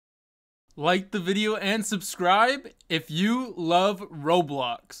Like the video and subscribe if you love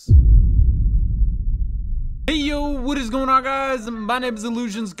Roblox. Hey yo, what is going on guys? My name is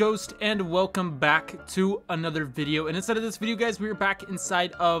Illusions Ghost and welcome back to another video. And inside of this video guys, we are back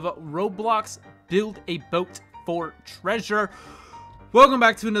inside of Roblox Build a Boat for Treasure. Welcome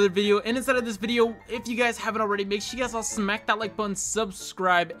back to another video, and inside of this video, if you guys haven't already, make sure you guys all smack that like button,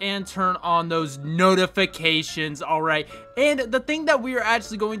 subscribe, and turn on those notifications, alright? And the thing that we are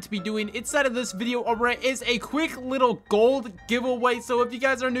actually going to be doing inside of this video, alright, is a quick little gold giveaway. So if you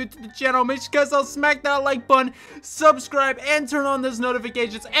guys are new to the channel, make sure you guys all smack that like button, subscribe, and turn on those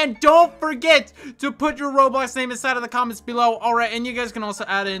notifications. And don't forget to put your Roblox name inside of the comments below, alright? And you guys can also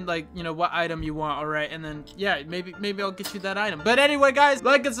add in, like, you know, what item you want, alright? And then, yeah, maybe I'll get you that item. But anyway, guys,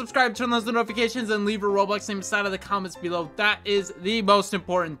 like and subscribe, turn those notifications, and leave your Roblox name inside of the comments below. That is the most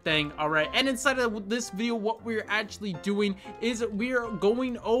important thing, all right? And inside of this video, what we're actually doing is we're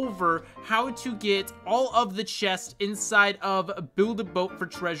going over how to get all of the chests inside of Build a Boat for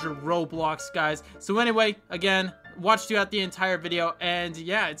Treasure Roblox, guys. So anyway, again, watch throughout the entire video, and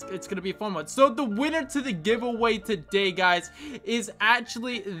yeah, it's gonna be a fun one. So the winner to the giveaway today, guys, is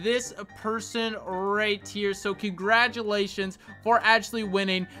actually this person right here. So congratulations for actually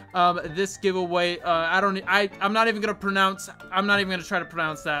winning this giveaway. I'm not even gonna try to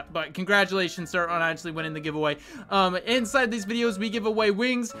pronounce that, but congratulations, sir, on actually winning the giveaway. Inside these videos, we give away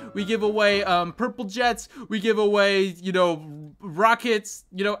wings, we give away purple jets, we give away, you know, rockets,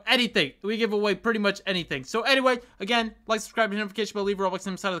 you know, anything. We give away pretty much anything. So anyway, again, like, subscribe, and notification bell, leave a Roblox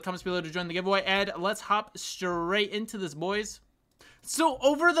inside of the comments below to join the giveaway, and let's hop straight into this, boys. So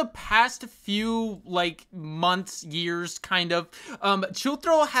over the past few, like, months, years, kind of,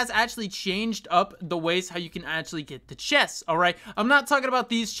 Chilthrow has actually changed up the ways how you can actually get the chests, alright? I'm not talking about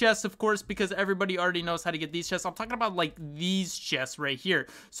these chests, of course, because everybody already knows how to get these chests. I'm talking about, like, these chests right here.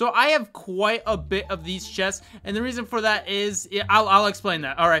 So I have quite a bit of these chests, and the reason for that is, I'll explain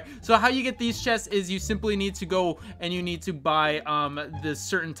that, alright? So how you get these chests is you simply need to go and you need to buy, this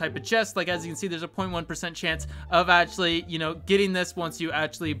certain type of chest. Like, as you can see, there's a 0.1% chance of actually, you know, getting this once you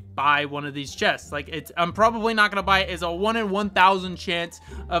actually buy one of these chests. Like, I'm probably not gonna buy it. It's a 1 in 1,000 chance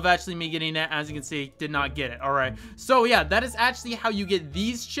of actually me getting it. As you can see, did not get it. All right, so yeah, that is actually how you get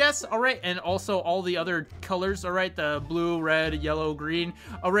these chests. All right, and also all the other colors. All right, the blue, red, yellow, green.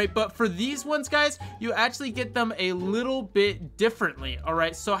 All right, but for these ones, guys, you actually get them a little bit differently. All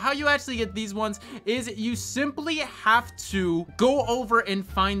right, so how you actually get these ones is you simply have to go over and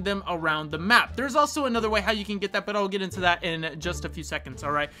find them around the map. There's also another way how you can get that, but I'll get into that in just a few seconds.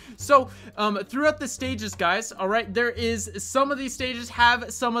 All right, so throughout the stages, guys, all right, there is some of these stages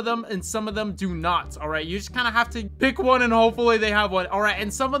have some of them and some of them do not. All right, you just kind of have to pick one and hopefully they have one. All right,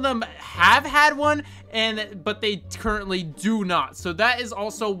 and some of them have had one but they currently do not. So that is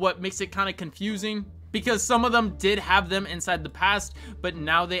also what makes it kind of confusing, because some of them did have them inside the past, but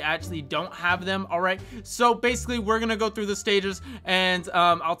now they actually don't have them. All right, so basically we're gonna go through the stages, and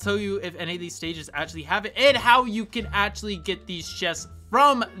I'll tell you if any of these stages actually have it and how you can actually get these chests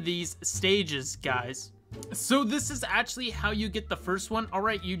from these stages, guys. So this is actually how you get the first one. All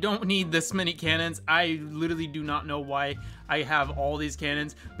right, you don't need this many cannons. I literally do not know why I have all these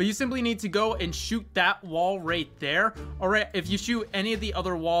cannons, but you simply need to go and shoot that wall right there. All right, if you shoot any of the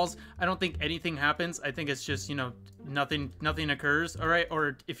other walls, I don't think anything happens. I think it's just, you know, nothing occurs. All right,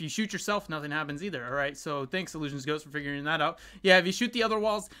 or if you shoot yourself, nothing happens either. All right, so thanks, Illusions Ghost, for figuring that out. Yeah, if you shoot the other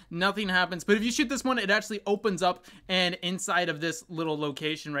walls, nothing happens, but if you shoot this one, it actually opens up and inside of this little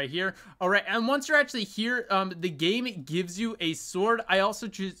location right here. All right, and once you're actually here, the game gives you a sword. I also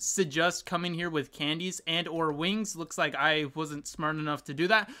suggest coming here with candies and or wings. Looks like I wasn't smart enough to do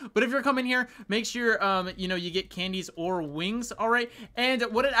that, but if you're coming here, make sure you know, you get candies or wings. All right, and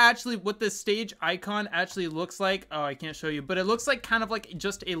what this stage icon actually looks like, oh, I can't show you, but it looks like kind of like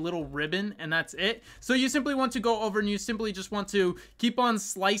just a little ribbon, and that's it. So you simply want to go over and you simply just want to keep on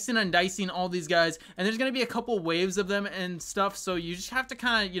slicing and dicing all these guys, and there's going to be a couple waves of them and stuff, so you just have to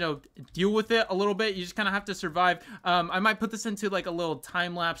kind of, you know, deal with it a little bit. You just kind of have to survive. I might put this into like a little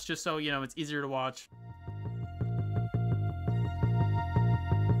time lapse just so, you know, it's easier to watch.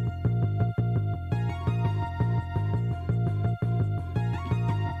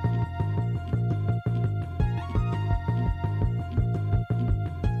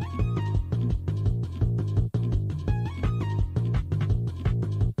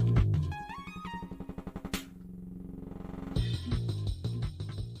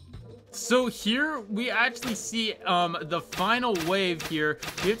 So here we actually see the final wave here.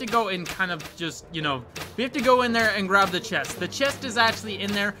 We have to go and kind of just, you know, we have to go in there and grab the chest. The chest is actually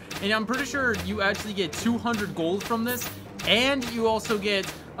in there, and I'm pretty sure you actually get 200 gold from this. And you also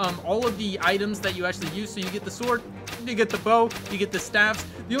get all of the items that you actually use. So you get the sword, you get the bow, you get the staffs.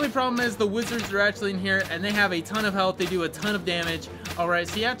 The only problem is the wizards are actually in here, and they have a ton of health. They do a ton of damage. All right,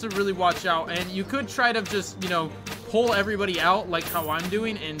 so you have to really watch out, and you could try to just, you know, pull everybody out like how I'm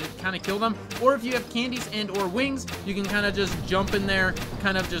doing and kind of kill them. Or if you have candies and or wings, you can kind of just jump in there,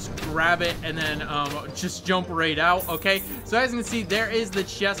 kind of just grab it, and then just jump right out. Okay, so as you can see, there is the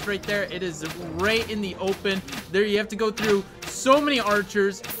chest right there. It is right in the open. There you have to go through so many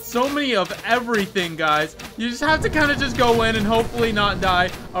archers, so many of everything, guys. You just have to kind of just go in and hopefully not die.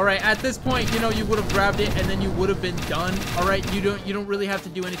 All right, at this point, you know, you would have grabbed it and then you would have been done. All right, you don't really have to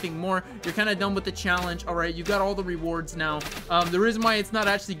do anything more. You're kind of done with the challenge. All right, you got all the rewards now. The reason why it's not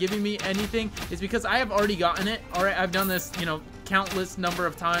actually giving me anything is because I have already gotten it. All right, I've done this, you know, countless number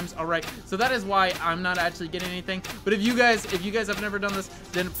of times. All right, so that is why I'm not actually getting anything. But if you guys have never done this,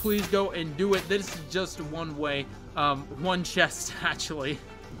 then please go and do it. This is just one way, one chest actually.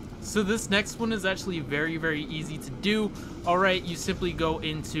 So this next one is actually very, very easy to do. All right, you simply go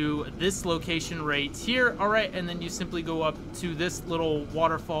into this location right here. All right, and then you simply go up to this little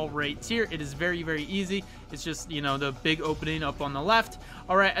waterfall right here. It is very, very easy. It's just, you know, the big opening up on the left.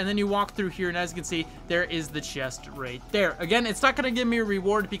 All right, and then you walk through here, and as you can see, there is the chest right there. Again, it's not going to give me a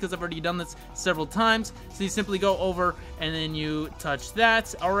reward because I've already done this several times. So you simply go over, and then you touch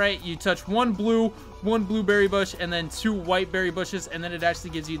that. All right, you touch one blueberry bush, and then 2 white berry bushes, and then it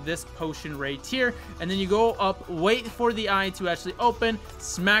actually gives you this potion right here. And then you go up, wait for the eye to actually open,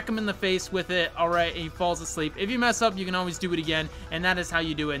 smack him in the face with it. All right, and he falls asleep. If you mess up, you can always do it again, and that is how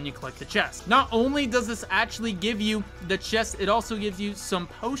you do it, and you collect the chest. Not only does this actually give you the chest, it also gives you some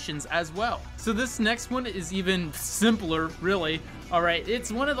potions as well. So this next one is even simpler, really. All right,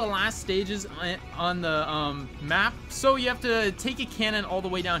 it's one of the last stages on the map. So you have to take a cannon all the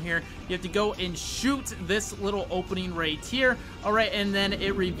way down here. You have to go and shoot this little opening right here. All right, and then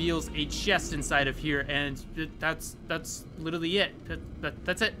it reveals a chest inside of here, and that's literally it.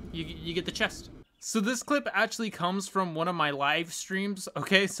 That's it. You get the chest. So this clip actually comes from one of my live streams,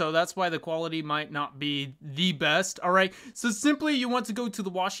 okay? So that's why the quality might not be the best, all right? So simply you want to go to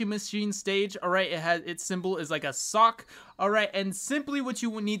the washing machine stage, all right? It has its symbol is like a sock, all right? And simply what you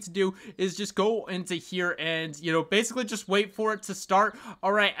will need to do is just go into here and, you know, basically just wait for it to start,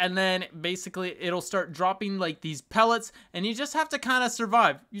 all right? And then basically it'll start dropping like these pellets, and you just have to kind of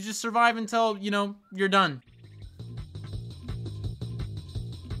survive. You just survive until, you know, you're done.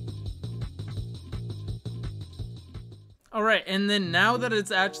 All right, and then now that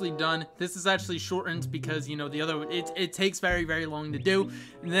it's actually done, this is actually shortened because, you know, the other, it takes very, very long to do.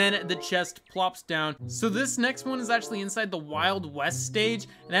 And then the chest plops down. So this next one is actually inside the Wild West stage.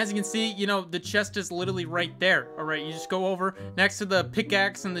 And as you can see, you know, the chest is literally right there. All right, you just go over next to the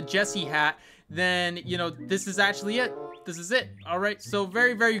pickaxe and the Jesse hat. Then, you know, this is actually it. This is it. All right, so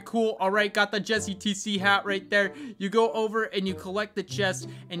very, very cool. All right, got the Jesse TC hat right there. You go over and you collect the chest,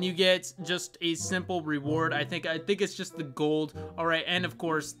 and you get just a simple reward. I think it's just the gold. All right, and of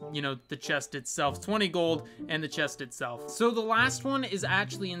course, you know, the chest itself, 20 gold, and the chest itself. So the last one is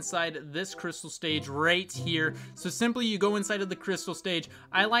actually inside this crystal stage right here. So simply you go inside of the crystal stage.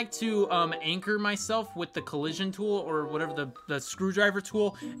 I like to anchor myself with the collision tool or whatever the screwdriver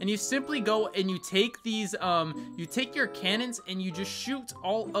tool, and you simply go and you take these you take your cannons and you just shoot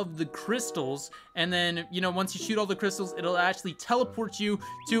all of the crystals, and then, you know, once you shoot all the crystals, it'll actually teleport you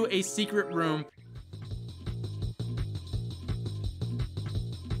to a secret room.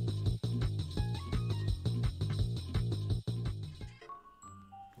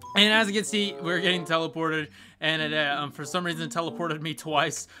 And as you can see, we're getting teleported, and it for some reason teleported me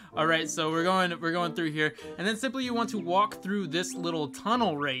twice. All right, so we're going through here, and then simply you want to walk through this little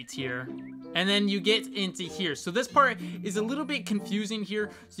tunnel right here, and then you get into here. So this part is a little bit confusing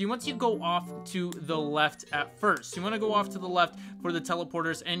here. So you want to go off to the left at first. You want to go off to the left for the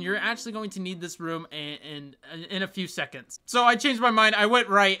teleporters, and you're actually going to need this room in a few seconds. So I changed my mind. I went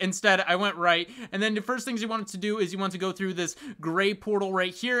right instead. I went right, and then the first things you want to do is you want to go through this gray portal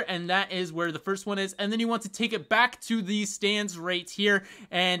right here, and that is where the first one is. And then you want to take it back to these stands right here,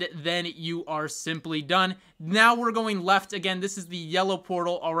 and then you are simply done. Now we're going left again. This is the yellow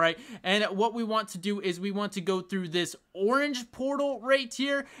portal, all right? And what we want to do is we want to go through this orange portal right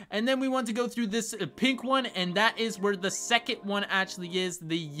here, and then we want to go through this pink one, and that is where the second one actually is,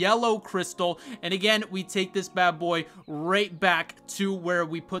 the yellow crystal. And again, we take this bad boy right back to where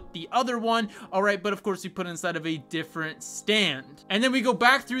we put the other one, all right? But of course, we put it inside of a different stand. And then we go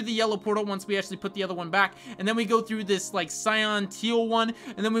back through the yellow portal once we actually put the other one back, and then we go through this like cyan teal one,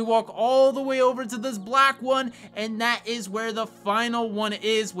 and then we walk all the way over to this black one, and that is where the final one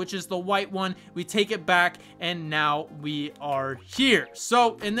is, which is the white one. We take it back, and now we are here.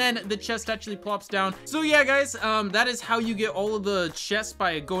 So, and then the chest actually plops down. So yeah, guys, that is how you get all of the chests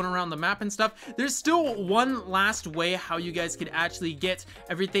by going around the map and stuff. There's still one last way how you guys could actually get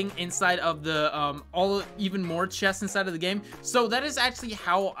everything inside of the, even more chests inside of the game. So that is actually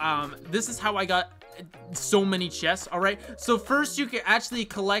how, this is how I got so many chests. All right, so first you can actually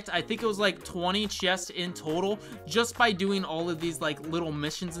collect, I think it was like 20 chests in total, just by doing all of these like little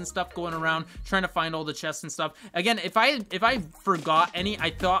missions and stuff, going around trying to find all the chests and stuff. Again, if I forgot any, I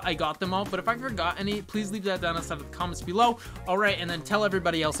thought I got them all, but if I forgot any, please leave that down inside the comments below. All right, and then tell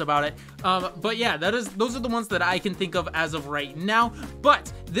everybody else about it. But yeah, those are the ones that I can think of as of right now.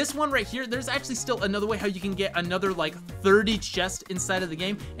 But this one right here, there's actually still another way how you can get another like 30 chests inside of the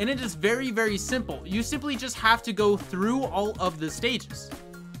game, and it is very, very simple. You simply just have to go through all of the stages.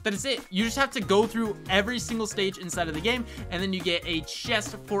 That is it. You just have to go through every single stage inside of the game, and then you get a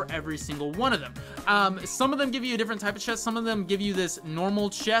chest for every single one of them. Some of them give you a different type of chest. Some of them give you this normal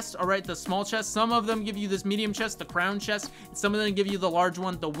chest, all right, the small chest. Some of them give you this medium chest, the crown chest. Some of them give you the large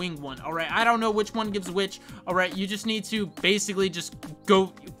one, the winged one, all right? I don't know which one gives which, all right? You just need to basically just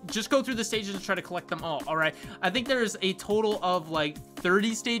go through the stages and try to collect them all right? I think there's a total of like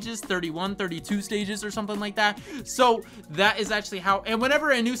 30 stages, 31, 32 stages or something like that. So that is actually how, and whenever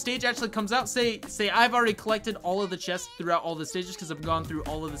a new stage actually comes out, say I've already collected all of the chests throughout all the stages because I've gone through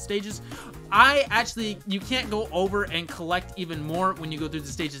all of the stages, you can't go over and collect even more when you go through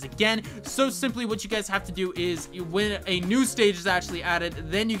the stages again. So simply what you guys have to do is when a new stage is actually added,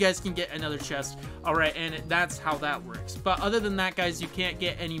 then you guys can get another chest, all right? And that's how that works. But other than that, guys, you can't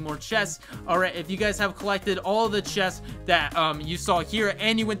get any more chests, all right? If you guys have collected all of the chests that you saw here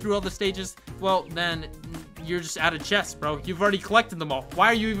and you went through all the stages, well, then you're just out of chests, bro. You've already collected them all. Why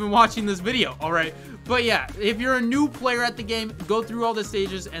are you even watching this video? All right, but yeah, if you're a new player at the game, go through all the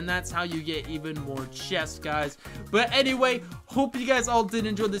stages, and that's how you get even more chests, guys. But anyway, hope you guys all did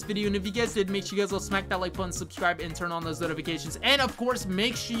enjoy this video, and if you guys did, make sure you guys all smack that like button, subscribe, and turn on those notifications. And of course,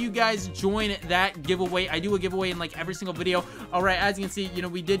 make sure you guys join that giveaway. I do a giveaway in like every single video. All right, as you can see, you know,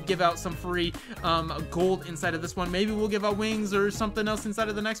 we did give out some free gold inside of this one. Maybe we'll give out wings or something else inside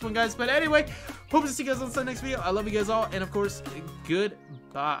of the next one, guys. But anyway, hope to see you guys on the next video. I love you guys all, and of course,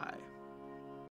 goodbye.